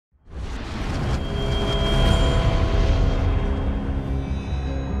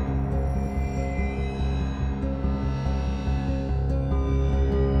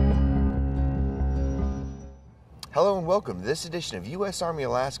Hello and welcome to this edition of U.S. Army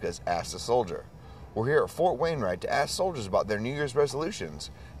Alaska's Ask the Soldier. We're here at Fort Wainwright to ask soldiers about their New Year's resolutions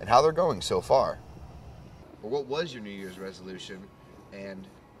and how they're going so far. Well, what was your New Year's resolution and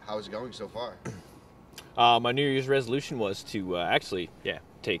how is it going so far? My New Year's resolution was to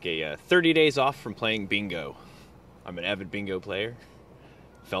take a 30 days off from playing bingo. I'm an avid bingo player.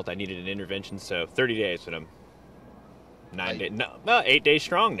 Felt I needed an intervention, so 30 days, but I'm 8 days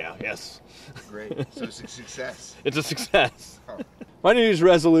strong now, yes. Great. So it's a success. It's a success. Oh. My New Year's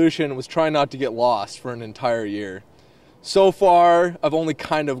resolution was try not to get lost for an entire year. So far, I've only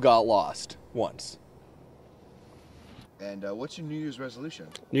kind of got lost once. And what's your New Year's resolution?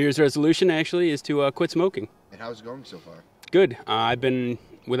 New Year's resolution actually is to quit smoking. And how's it going so far? Good. I've been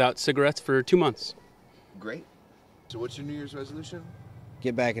without cigarettes for 2 months. Great. So what's your New Year's resolution?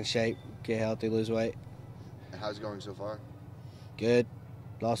 Get back in shape, get healthy, lose weight. And how's it going so far? Good.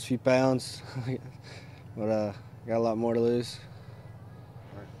 Lost a few pounds, but got a lot more to lose.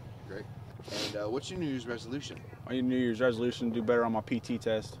 All right, great. And what's your New Year's resolution? My New Year's resolution: do better on my PT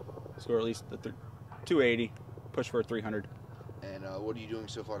test, score at least the 280, push for a 300. And what are you doing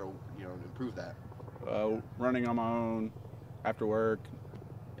so far to improve that? Running on my own after work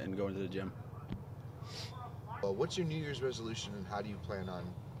and going to the gym. Well, what's your New Year's resolution and how do you plan on?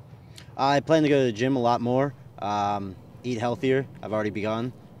 I plan to go to the gym a lot more, eat healthier. I've already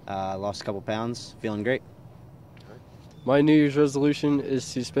begun. Lost a couple pounds, feeling great. My New Year's resolution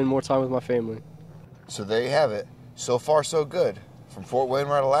is to spend more time with my family. So there you have it. So far, so good. From Fort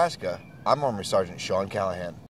Wainwright, Alaska, I'm Army Sergeant Sean Callahan.